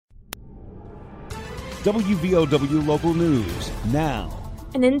WVOW Local News now.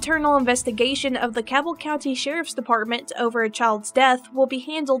 An internal investigation of the Cabell County Sheriff's Department over a child's death will be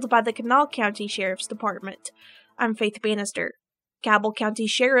handled by the Kanawha County Sheriff's Department. I'm Faith Bannister. Cabell County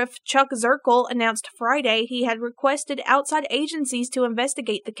Sheriff Chuck Zirkle announced Friday he had requested outside agencies to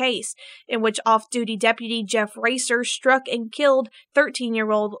investigate the case, in which off-duty Deputy Jeff Racer struck and killed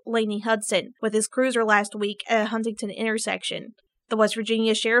 13-year-old Lainey Hudson with his cruiser last week at a Huntington intersection. The West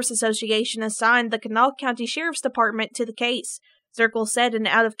Virginia Sheriff's Association assigned the Kanawha County Sheriff's Department to the case. Zirkle said an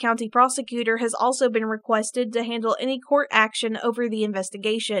out-of-county prosecutor has also been requested to handle any court action over the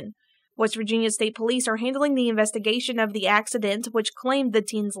investigation. West Virginia State Police are handling the investigation of the accident, which claimed the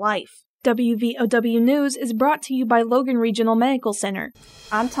teen's life. WVOW News is brought to you by Logan Regional Medical Center.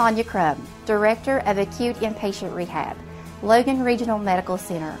 I'm Tanya Crubb, Director of Acute Inpatient Rehab. Logan Regional Medical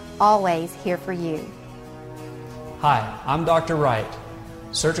Center, always here for you. Hi, I'm Dr. Wright,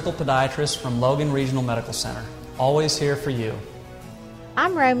 Surgical Podiatrist from Logan Regional Medical Center, always here for you.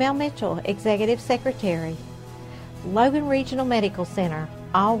 I'm Romel Mitchell, Executive Secretary. Logan Regional Medical Center,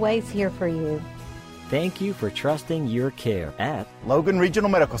 always here for you. Thank you for trusting your care at Logan Regional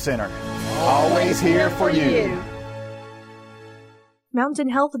Medical Center, always here for you. Mountain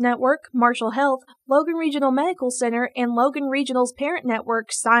Health Network, Marshall Health, Logan Regional Medical Center, and Logan Regional's parent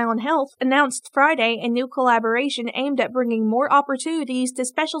network, Scion Health, announced Friday a new collaboration aimed at bringing more opportunities to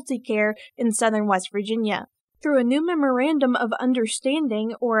specialty care in southern West Virginia. Through a new Memorandum of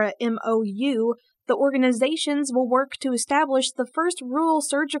Understanding, or a MOU, the organizations will work to establish the first rural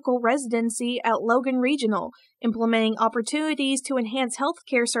surgical residency at Logan Regional, implementing opportunities to enhance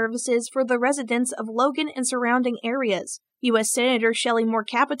healthcare services for the residents of Logan and surrounding areas. U.S. Senator Shelley Moore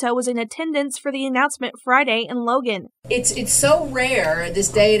Capito was in attendance for the announcement Friday in Logan. It's so rare at this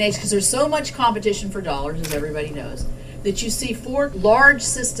day and age, because there's so much competition for dollars, as everybody knows, that you see four large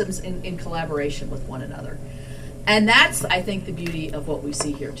systems in collaboration with one another. And that's, I think, the beauty of what we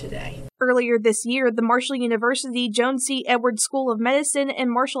see here today. Earlier this year, the Marshall University Joan C. Edwards School of Medicine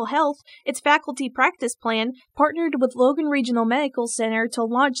and Marshall Health, its faculty practice plan, partnered with Logan Regional Medical Center to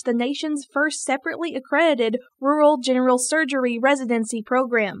launch the nation's first separately accredited rural general surgery residency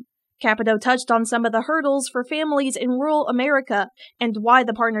program. Capito touched on some of the hurdles for families in rural America and why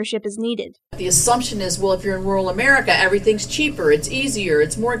the partnership is needed. The assumption is, well, if you're in rural America, everything's cheaper, it's easier,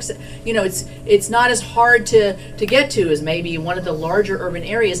 it's more, it's not as hard to get to as maybe one of the larger urban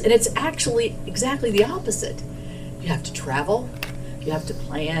areas. And it's actually exactly the opposite. You have to travel, you have to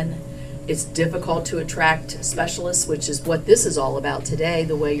plan. It's difficult to attract specialists, which is what this is all about today,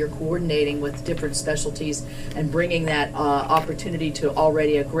 the way you're coordinating with different specialties and bringing that opportunity to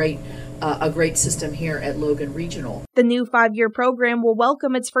already a great system here at Logan Regional. The new 5-year program will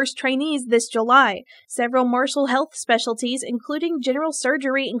welcome its first trainees this July. Several Marshall Health specialties, including general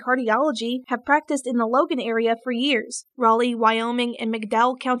surgery and cardiology, have practiced in the Logan area for years. Raleigh, Wyoming, and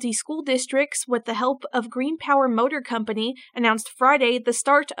McDowell County school districts, with the help of Green Power Motor Company, announced Friday the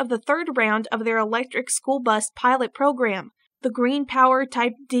start of the third round of their electric school bus pilot program. The Green Power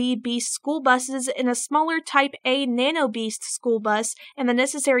Type D Beast school buses and a smaller Type A Nano Beast school bus and the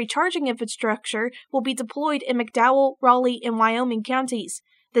necessary charging infrastructure will be deployed in McDowell, Raleigh, and Wyoming counties.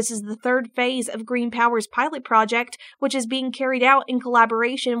 This is the third phase of Green Power's pilot project, which is being carried out in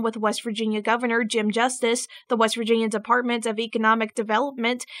collaboration with West Virginia Governor Jim Justice, the West Virginia Department of Economic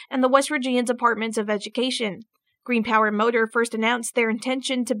Development, and the West Virginia Department of Education. Green Power Motor first announced their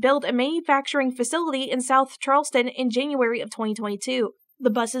intention to build a manufacturing facility in South Charleston in January of 2022.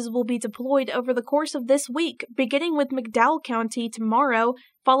 The buses will be deployed over the course of this week, beginning with McDowell County tomorrow,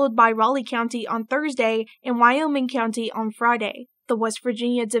 followed by Raleigh County on Thursday and Wyoming County on Friday. The West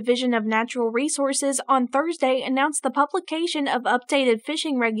Virginia Division of Natural Resources on Thursday announced the publication of updated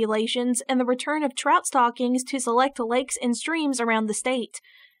fishing regulations and the return of trout stockings to select lakes and streams around the state.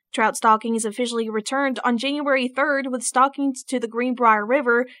 Trout stockings officially returned on January 3rd with stockings to the Greenbrier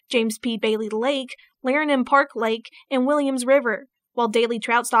River, James P. Bailey Lake, Laramie Park Lake, and Williams River. While daily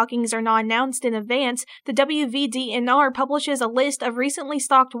trout stockings are not announced in advance, the WVDNR publishes a list of recently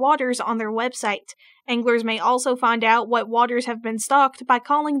stocked waters on their website. Anglers may also find out what waters have been stocked by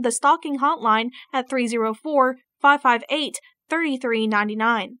calling the stocking hotline at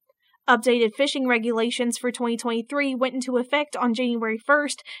 304-558-3399. Updated fishing regulations for 2023 went into effect on January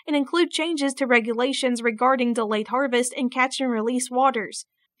 1st and include changes to regulations regarding delayed harvest and catch and release waters.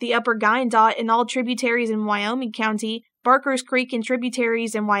 The Upper Guyandotte and all tributaries in Wyoming County, Barker's Creek and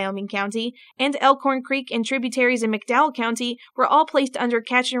tributaries in Wyoming County, and Elkhorn Creek and tributaries in McDowell County were all placed under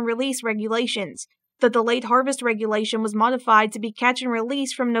catch and release regulations. The delayed harvest regulation was modified to be catch and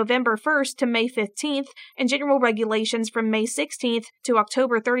release from November 1st to May 15th, and general regulations from May 16th to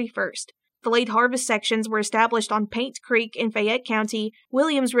October 31st. The late harvest sections were established on Paint Creek in Fayette County,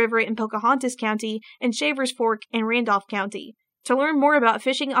 Williams River in Pocahontas County, and Shavers Fork in Randolph County. To learn more about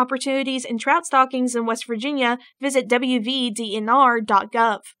fishing opportunities and trout stockings in West Virginia, visit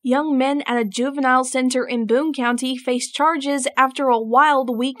WVDNR.gov. Young men at a juvenile center in Boone County face charges after a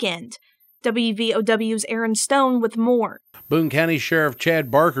wild weekend. WVOW's Aaron Stone with more. Boone County Sheriff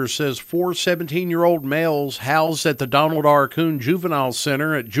Chad Barker says 4 17-year-old males housed at the Donald R. Coon Juvenile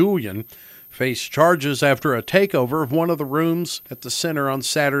Center at Julian face charges after a takeover of one of the rooms at the center on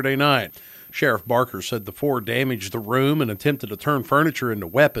Saturday night. Sheriff Barker said the 4 damaged the room and attempted to turn furniture into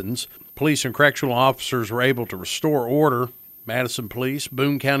weapons. Police and correctional officers were able to restore order. Madison Police,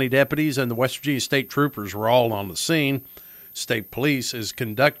 Boone County deputies, and the West Virginia State Troopers were all on the scene. State Police is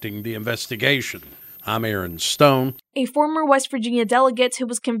conducting the investigation. I'm Aaron Stone. A former West Virginia delegate who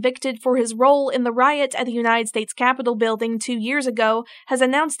was convicted for his role in the riot at the United States Capitol building 2 years ago has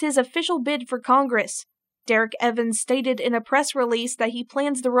announced his official bid for Congress. Derek Evans stated in a press release that he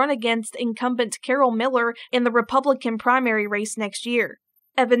plans to run against incumbent Carol Miller in the Republican primary race next year.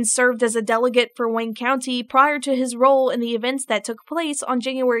 Evans served as a delegate for Wayne County prior to his role in the events that took place on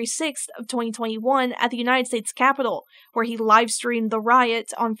January 6th of 2021 at the United States Capitol, where he live-streamed the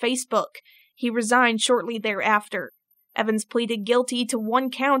riot on Facebook. He resigned shortly thereafter. Evans pleaded guilty to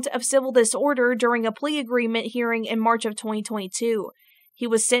 1 count of civil disorder during a plea agreement hearing in March of 2022. He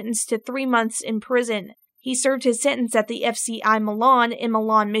was sentenced to 3 months in prison. He served his sentence at the FCI Milan in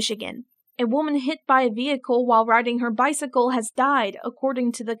Milan, Michigan. A woman hit by a vehicle while riding her bicycle has died,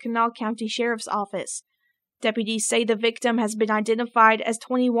 according to the Kanawha County Sheriff's Office. Deputies say the victim has been identified as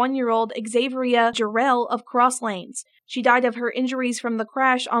 21-year-old Xaveria Jarrell of Cross Lanes. She died of her injuries from the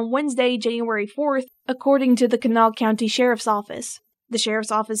crash on Wednesday, January 4th, according to the Kanawha County Sheriff's Office. The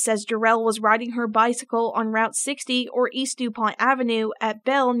Sheriff's Office says Jarrell was riding her bicycle on Route 60 or East DuPont Avenue at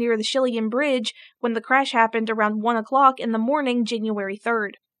Bell near the Shillian Bridge when the crash happened around 1 o'clock in the morning, January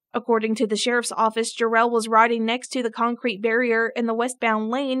 3rd. According to the Sheriff's Office, Jarrell was riding next to the concrete barrier in the westbound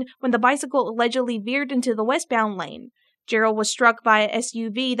lane when the bicycle allegedly veered into the westbound lane. Jarrell was struck by a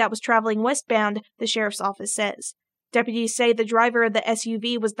SUV that was traveling westbound, the Sheriff's Office says. Deputies say the driver of the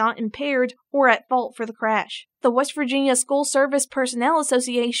SUV was not impaired or at fault for the crash. The West Virginia School Service Personnel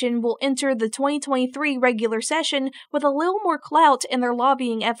Association will enter the 2023 regular session with a little more clout in their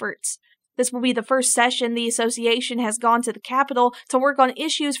lobbying efforts. This will be the first session the association has gone to the Capitol to work on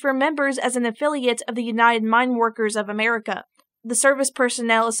issues for members as an affiliate of the United Mine Workers of America. The Service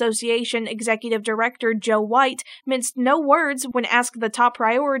Personnel Association Executive Director Joe White minced no words when asked the top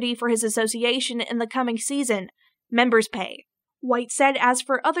priority for his association in the coming season: members' pay. White said as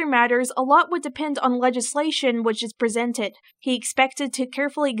for other matters, a lot would depend on legislation which is presented. He expected to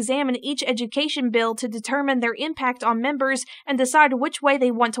carefully examine each education bill to determine their impact on members and decide which way they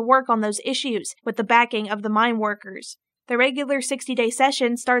want to work on those issues, with the backing of the mine workers. The regular 60-day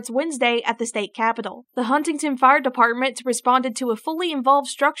session starts Wednesday at the state capitol. The Huntington Fire Department responded to a fully involved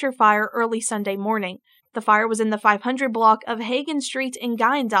structure fire early Sunday morning. The fire was in the 500 block of Hagen Street in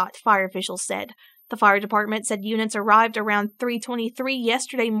Guyandotte, fire officials said. The fire department said units arrived around 3:23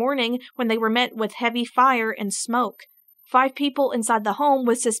 yesterday morning when they were met with heavy fire and smoke. 5 people inside the home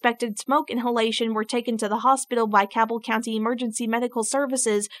with suspected smoke inhalation were taken to the hospital by Cabell County Emergency Medical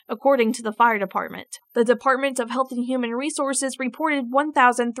Services, according to the fire department. The Department of Health and Human Resources reported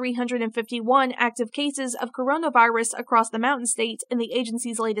 1,351 active cases of coronavirus across the Mountain State in the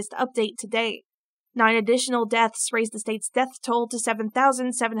agency's latest update today. 9 additional deaths raised the state's death toll to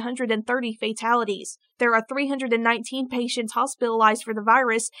 7,730 fatalities. There are 319 patients hospitalized for the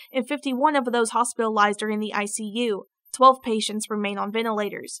virus, and 51 of those hospitalized are in the ICU. 12 patients remain on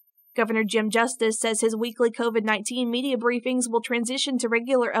ventilators. Governor Jim Justice says his weekly COVID-19 media briefings will transition to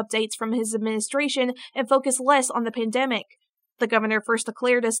regular updates from his administration and focus less on the pandemic. The governor first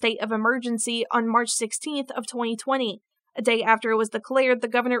declared a state of emergency on March 16th of 2020. A day after it was declared, the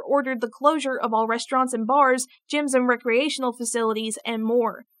governor ordered the closure of all restaurants and bars, gyms and recreational facilities, and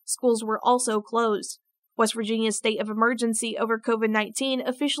more. Schools were also closed. West Virginia's state of emergency over COVID-19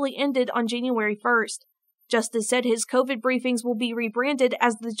 officially ended on January 1st. Justice said his COVID briefings will be rebranded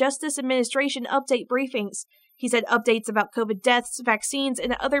as the Justice Administration Update Briefings. He said updates about COVID deaths, vaccines,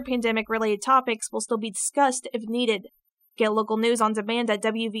 and other pandemic-related topics will still be discussed if needed. Get local news on demand at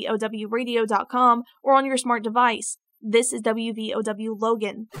WVOWradio.com or on your smart device. This is WVOW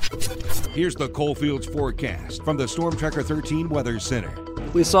Logan. Here's the Coalfields forecast from the Storm Tracker 13 Weather Center.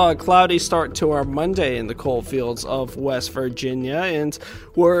 We saw a cloudy start to our Monday in the coalfields of West Virginia, and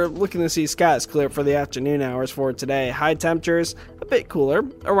we're looking to see skies clear for the afternoon hours for today. High temperatures a bit cooler,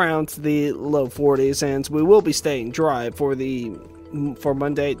 around the low 40s, and we will be staying dry for the for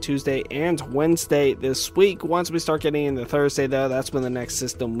Monday, Tuesday, and Wednesday this week. Once we start getting into Thursday, though, that's when the next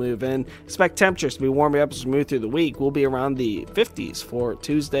system will move in. Expect temperatures to be warming up as we move through the week. We'll be around the 50s for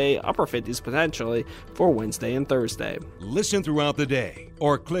Tuesday, upper 50s potentially for Wednesday and Thursday. Listen throughout the day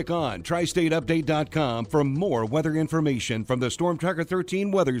or click on tristateupdate.com for more weather information from the Storm Tracker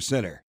 13 Weather Center.